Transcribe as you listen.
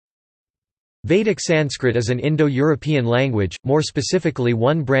Vedic Sanskrit is an Indo-European language, more specifically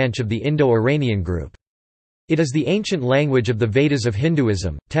one branch of the Indo-Iranian group. It is the ancient language of the Vedas of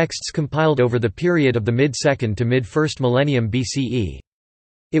Hinduism, texts compiled over the period of the mid-2nd to mid-1st millennium BCE.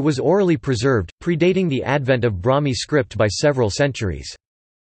 It was orally preserved, predating the advent of Brahmi script by several centuries.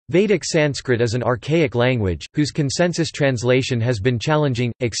 Vedic Sanskrit is an archaic language, whose consensus translation has been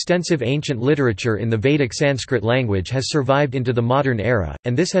challenging. Extensive ancient literature in the Vedic Sanskrit language has survived into the modern era,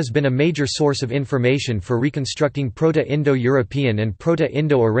 and this has been a major source of information for reconstructing Proto-Indo-European and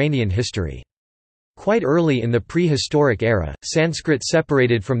Proto-Indo-Iranian history. Quite early in the prehistoric era, Sanskrit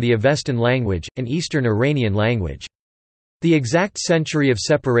separated from the Avestan language, an Eastern Iranian language. The exact century of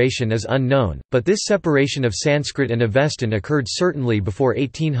separation is unknown, but this separation of Sanskrit and Avestan occurred certainly before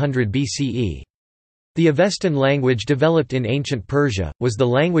 1800 BCE. The Avestan language developed in ancient Persia, was the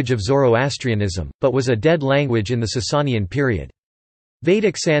language of Zoroastrianism, but was a dead language in the Sasanian period.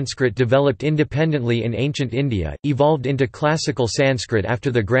 Vedic Sanskrit developed independently in ancient India, evolved into classical Sanskrit after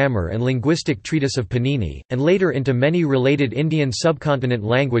the grammar and linguistic treatise of Panini, and later into many related Indian subcontinent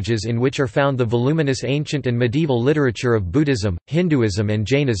languages in which are found the voluminous ancient and medieval literature of Buddhism, Hinduism and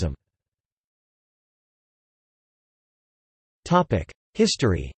Jainism.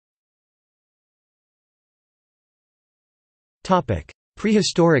 History.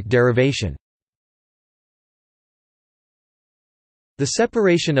 Prehistoric derivation. The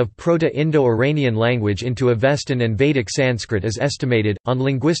separation of Proto-Indo-Iranian language into Avestan and Vedic Sanskrit is estimated, on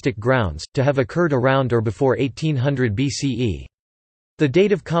linguistic grounds, to have occurred around or before 1800 BCE. The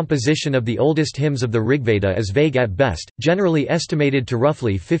date of composition of the oldest hymns of the Rigveda is vague at best, generally estimated to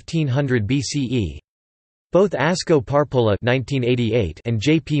roughly 1500 BCE. Both Asko Parpola (1988) and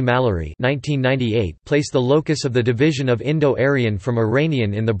J. P. Mallory (1998) place the locus of the division of Indo-Aryan from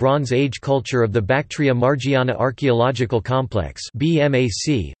Iranian in the Bronze Age culture of the Bactria Margiana Archaeological Complex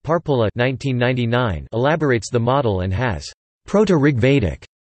 (BMAC). Parpola (1999) elaborates the model and has Proto-Rigvedic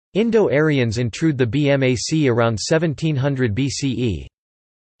Indo-Aryans intrude the BMAC around 1700 BCE.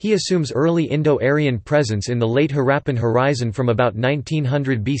 He assumes early Indo-Aryan presence in the late Harappan horizon from about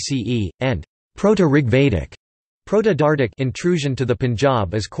 1900 BCE, and Proto-Rigvedic Proto-Dardic intrusion to the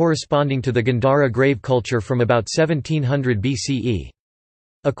Punjab as corresponding to the Gandhara grave culture from about 1700 BCE.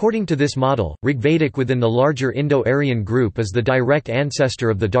 According to this model, Rigvedic within the larger Indo-Aryan group is the direct ancestor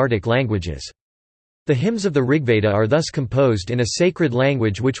of the Dardic languages. The hymns of the Rigveda are thus composed in a sacred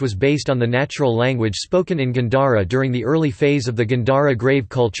language which was based on the natural language spoken in Gandhara during the early phase of the Gandhara grave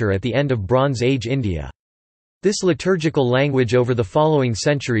culture at the end of Bronze Age India. This liturgical language over the following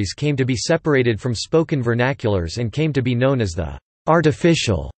centuries came to be separated from spoken vernaculars and came to be known as the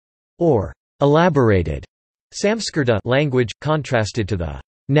artificial or elaborated Samskrita language, contrasted to the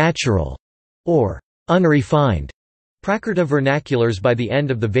natural or unrefined Prakrita vernaculars by the end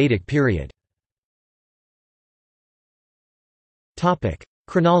of the Vedic period.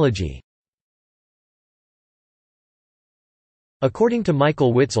 Chronology. According to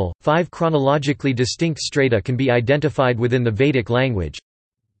Michael Witzel, 5 chronologically distinct strata can be identified within the Vedic language.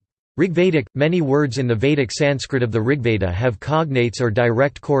 Rigvedic – many words in the Vedic Sanskrit of the Rigveda have cognates or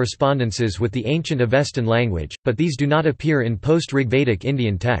direct correspondences with the ancient Avestan language, but these do not appear in post-Rigvedic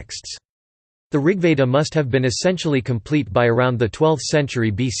Indian texts. The Rigveda must have been essentially complete by around the 12th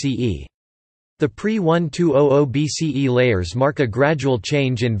century BCE. The pre-1200 BCE layers mark a gradual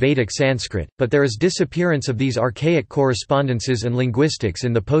change in Vedic Sanskrit, but there is disappearance of these archaic correspondences and linguistics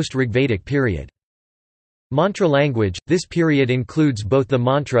in the post-Rigvedic period. Mantra language – this period includes both the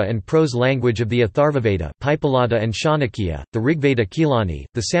mantra and prose language of the Atharvaveda Pipalada and Chanakya, the Rigveda Kilani,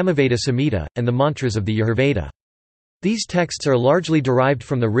 the Samaveda Samhita, and the mantras of the Yajurveda. These texts are largely derived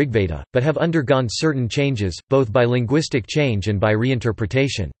from the Rigveda, but have undergone certain changes, both by linguistic change and by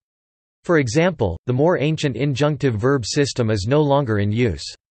reinterpretation. For example, the more ancient injunctive verb system is no longer in use.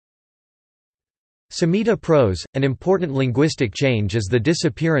 Samhita prose – an important linguistic change is the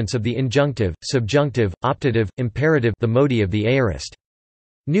disappearance of the injunctive, subjunctive, optative, imperative the modi of the aorist.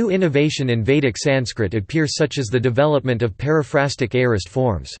 New innovation in Vedic Sanskrit appears such as the development of periphrastic aorist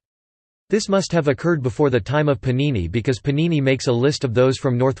forms. This must have occurred before the time of Panini because Panini makes a list of those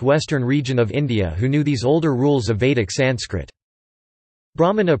from northwestern region of India who knew these older rules of Vedic Sanskrit.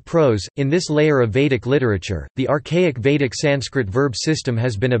 Brahmana prose – in this layer of Vedic literature, the archaic Vedic Sanskrit verb system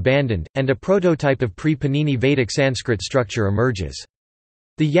has been abandoned, and a prototype of pre-Panini Vedic Sanskrit structure emerges.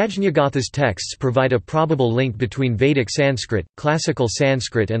 The Yajnagatha's texts provide a probable link between Vedic Sanskrit, classical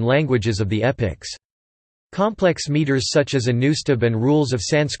Sanskrit and languages of the epics. Complex meters such as anustab and rules of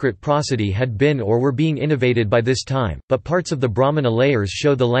Sanskrit prosody had been or were being innovated by this time, but parts of the Brahmana layers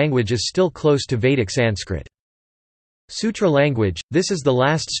show the language is still close to Vedic Sanskrit. Sutra language – this is the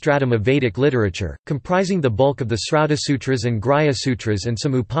last stratum of Vedic literature, comprising the bulk of the Srauta Sutras and Grihya Sutras and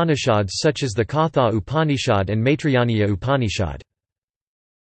some Upanishads such as the Katha Upanishad and Maitrayaniya Upanishad.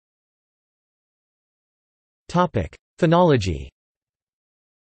 Phonology.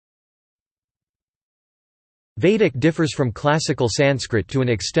 Vedic differs from classical Sanskrit to an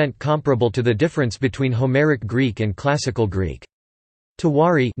extent comparable to the difference between Homeric Greek and Classical Greek.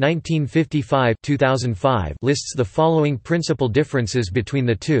 Tiwari 1955-2005 lists the following principal differences between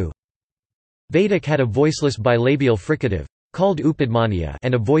the two. Vedic had a voiceless bilabial fricative, called Upadmaniya,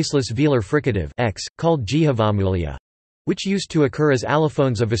 and a voiceless velar fricative X, called Jihavamulya, which used to occur as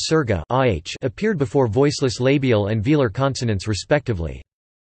allophones of visarga appeared before voiceless labial and velar consonants respectively.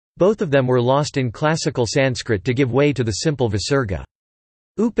 Both of them were lost in classical Sanskrit to give way to the simple visarga.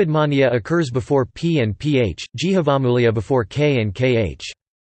 Upadmaniya occurs before p and ph, Jihavamulya before k and kh.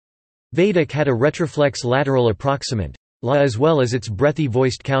 Vedic had a retroflex lateral approximant, la, as well as its breathy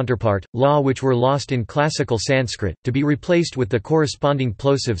voiced counterpart, la, which were lost in classical Sanskrit, to be replaced with the corresponding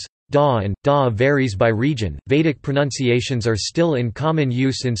plosives. Da and da varies by region. Vedic pronunciations are still in common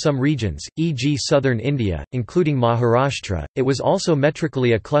use in some regions, e.g. southern India, including Maharashtra. It was also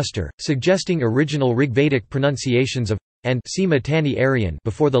metrically a cluster, suggesting original Rigvedic pronunciations of and Matani-Aryan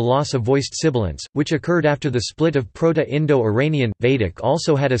before the loss of voiced sibilants, which occurred after the split of Proto-Indo-Iranian. Vedic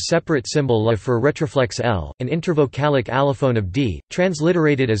also had a separate symbol la for retroflex l, an intervocalic allophone of d,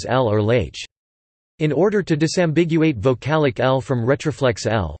 transliterated as l or lh. In order to disambiguate vocalic L from retroflex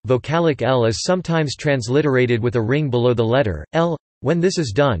L, vocalic L is sometimes transliterated with a ring below the letter L. When this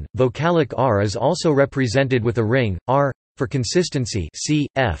is done, vocalic R is also represented with a ring R. For consistency,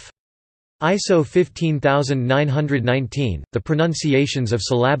 cf. ISO 15919. The pronunciations of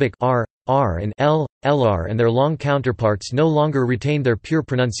syllabic R, R and L, LR and their long counterparts no longer retain their pure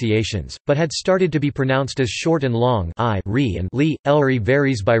pronunciations, but had started to be pronounced as short and long I, Ri and Li. Lri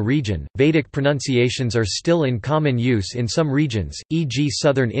varies by region. Vedic pronunciations are still in common use in some regions, e.g.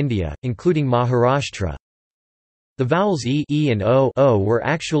 southern India, including Maharashtra. The vowels e and o were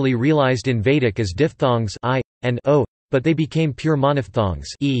actually realized in Vedic as diphthongs I and o, but they became pure monophthongs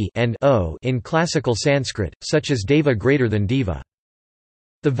e and o in classical Sanskrit, such as deva greater than diva.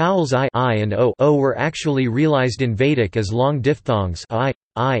 The vowels I and o were actually realized in Vedic as long diphthongs I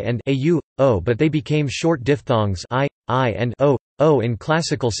and au, o, but they became short diphthongs I and o in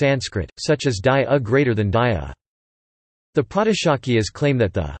classical Sanskrit, such as di greater than dia. The Pratishakyas claim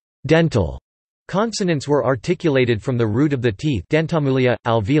that the dental consonants were articulated from the root of the teeth dentamulya,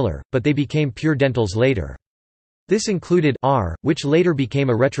 alveolar, but they became pure dentals later. This included r, which later became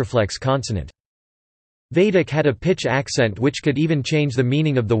a retroflex consonant. Vedic had a pitch accent which could even change the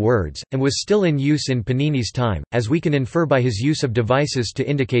meaning of the words, and was still in use in Panini's time, as we can infer by his use of devices to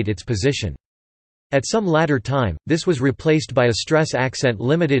indicate its position. At some latter time, this was replaced by a stress accent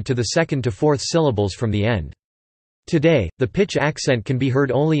limited to the second to fourth syllables from the end. Today, the pitch accent can be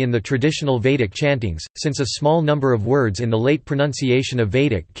heard only in the traditional Vedic chantings, since a small number of words in the late pronunciation of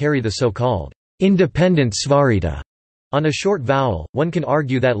Vedic carry the so-called independent svarita. On a short vowel, one can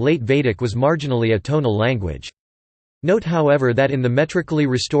argue that late Vedic was marginally a tonal language. Note however that in the metrically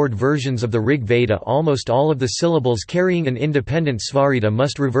restored versions of the Rig Veda almost all of the syllables carrying an independent svarita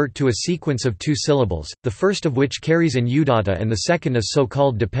must revert to a sequence of two syllables, the first of which carries an udatta and the second a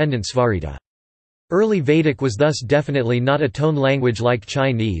so-called dependent svarita. Early Vedic was thus definitely not a tone language like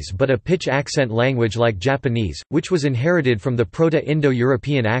Chinese but a pitch accent language like Japanese, which was inherited from the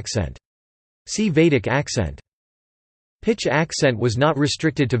Proto-Indo-European accent. See Vedic accent. Pitch accent was not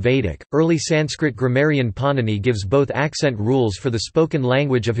restricted to Vedic. Early Sanskrit grammarian Panini gives both accent rules for the spoken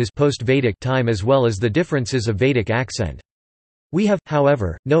language of his post-Vedic time as well as the differences of Vedic accent. We have,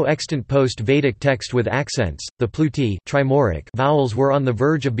 however, no extant post-Vedic text with accents. The pluti trimoric vowels were on the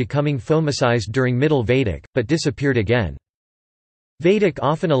verge of becoming phoemicized during Middle Vedic, but disappeared again. Vedic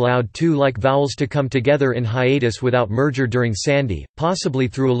often allowed two like vowels to come together in hiatus without merger during Sandhi, possibly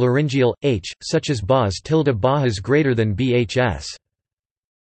through a laryngeal h, such as bas tilde bahas greater than bhs.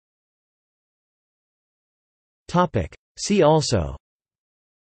 See also: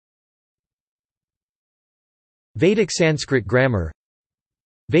 Vedic Sanskrit grammar,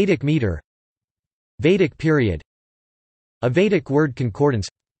 Vedic meter, Vedic period, a Vedic word concordance.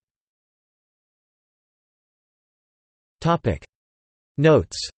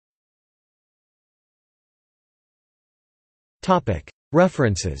 Notes.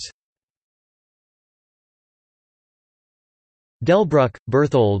 References. Delbruck,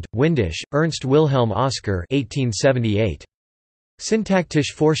 Berthold, Windisch, Ernst Wilhelm Oskar 1878.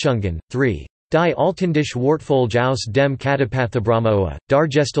 Syntactische Forschungen, 3. Die Altindische Wortfolge aus dem Katapathabrahmoa,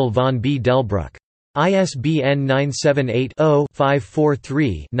 Dargestel von B. Delbruck. ISBN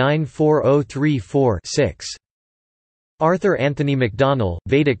 978-0-543-94034-6. Arthur Anthony McDonnell,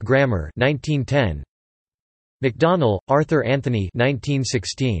 Vedic Grammar 1910. McDonnell, Arthur Anthony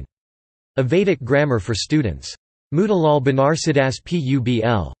 1916. A Vedic Grammar for Students. Motilal Banarsidass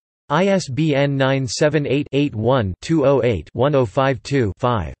Publ. ISBN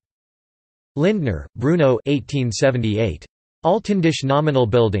 978-81-208-1052-5. Lindner, Bruno 1878. Altindisch Nominal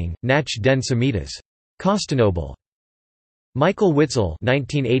Building, nach den Semites. Konstantinopel. Michael Witzel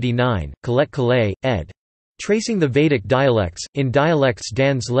 1989, Colette Calais, ed. Tracing the Vedic Dialects, in Dialects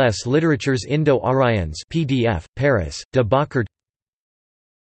dans les Literatures Indo-Aryans PDF, Paris, de Bockert.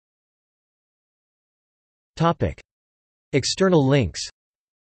 External links.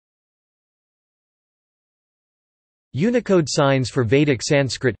 Unicode signs for Vedic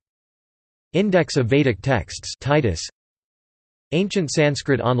Sanskrit. Index of Vedic texts Titus. Ancient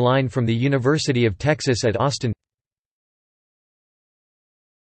Sanskrit online from the University of Texas at Austin.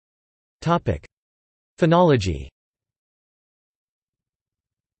 Phonology.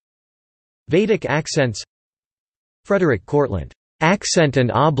 Vedic accents. Frederick Cortlandt, Accent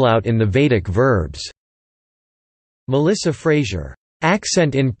and Ablaut in the Vedic Verbs. Melissa Fraser,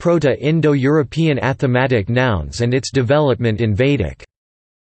 Accent in Proto-Indo-European Athematic Nouns and its Development in Vedic.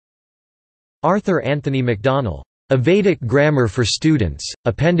 Arthur Anthony McDonnell, A Vedic Grammar for Students,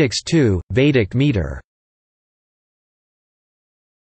 Appendix 2, Vedic Meter.